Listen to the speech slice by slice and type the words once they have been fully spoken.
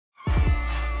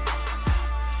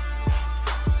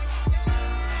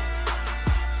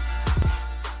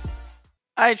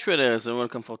Hi traders and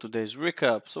welcome for today's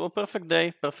recap. So a perfect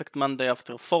day, perfect Monday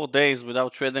after 4 days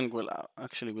without trading, well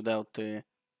actually without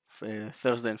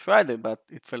Thursday and Friday, but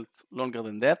it felt longer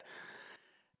than that.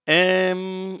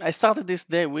 I started this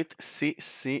day with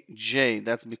CCJ,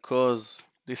 that's because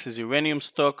this is uranium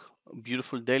stock,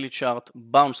 beautiful daily chart,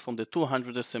 bounce from the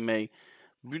 200 SMA,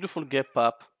 beautiful gap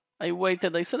up. I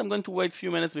waited, I said I'm going to wait a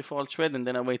few minutes before I'll trade, and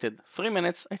then I waited 3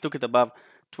 minutes, I took it above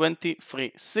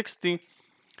 23.60.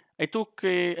 I took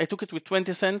it with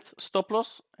 20 cent stop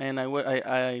loss, and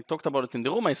I talked about it in the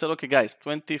room. I said, okay guys,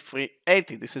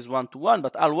 23.80, this is 1-to-1,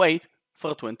 but I'll wait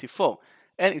for 24.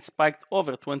 And it spiked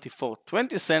over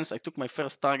 24.20 cents. I took my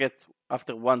first target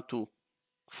after 1, 2,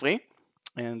 3,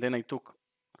 and then I took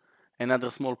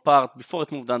another small part before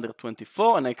it moved under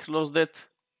 24, and I closed it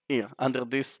here under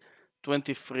this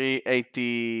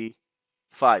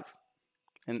 23.85,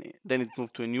 and then it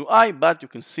moved to a new high, but you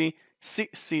can see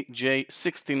CCJ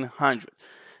 1600.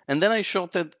 And then I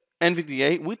shorted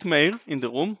NVDA with Mayor in the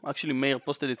room. Actually, Mayor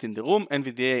posted it in the room.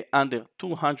 NVDA under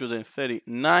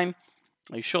 239.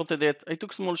 I shorted it. I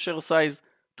took small share size,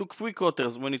 took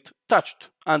 3/4 when it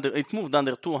moved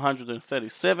under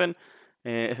 237,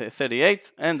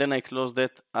 38, and then I closed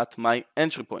it at my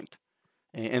entry point.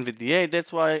 NVDA,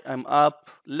 that's why I'm up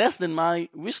less than my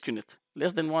risk unit,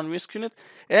 less than one risk unit,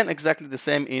 and exactly the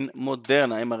same in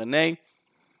Moderna mRNA.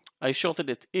 I shorted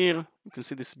it here. You can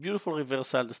see this beautiful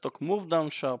reversal. The stock moved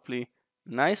down sharply.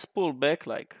 Nice pullback,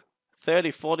 like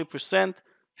 30-40%.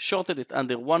 Shorted it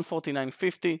under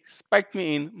 149.50. Spiked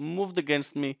me in, moved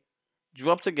against me,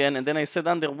 dropped again, and then I said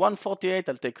under 148,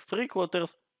 I'll take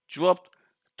 3/4, dropped,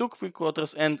 took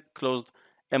 3/4, and closed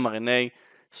mRNA.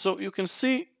 So you can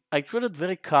see I traded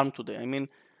very calm today. I mean,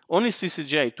 only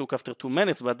CCJ I took after 2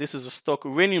 minutes, but this is a stock,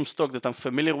 uranium stock that I'm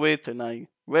familiar with, and I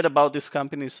read about this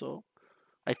company, so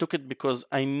I took it because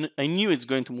I knew it's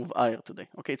going to move higher today.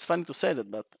 Okay, it's funny to say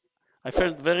that, but I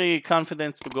felt very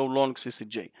confident to go long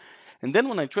CCJ. And then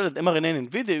when I traded mRNA and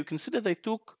NVIDIA, you can see that I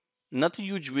took not a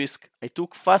huge risk. I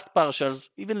took fast partials,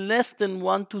 even less than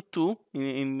 1 to 2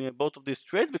 in both of these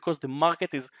trades, because the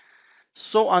market is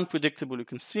so unpredictable. You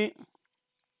can see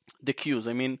the cues.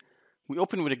 I mean, we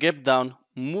opened with a gap down,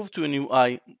 moved to a new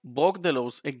high, broke the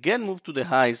lows, again moved to the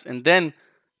highs, and then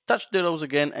touched the lows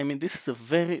again. I mean, this is a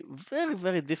very, very,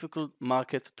 very difficult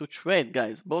market to trade,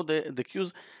 guys. Both the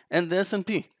Qs and the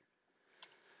S&P.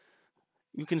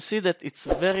 You can see that it's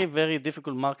a very, very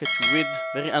difficult market to read,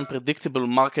 very unpredictable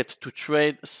market to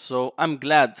trade. So I'm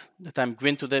glad that I'm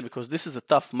green today, because this is a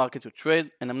tough market to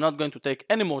trade, and I'm not going to take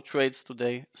any more trades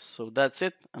today. So that's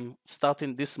it. I'm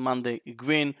starting this Monday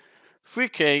green,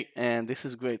 3K, and this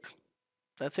is great.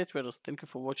 That's it, traders. Thank you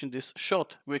for watching this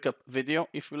short recap video.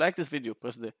 If you like this video,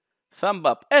 press the thumb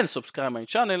up and subscribe my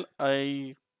channel.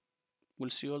 I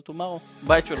will see you all tomorrow.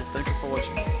 Bye, traders. Thank you for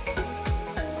watching.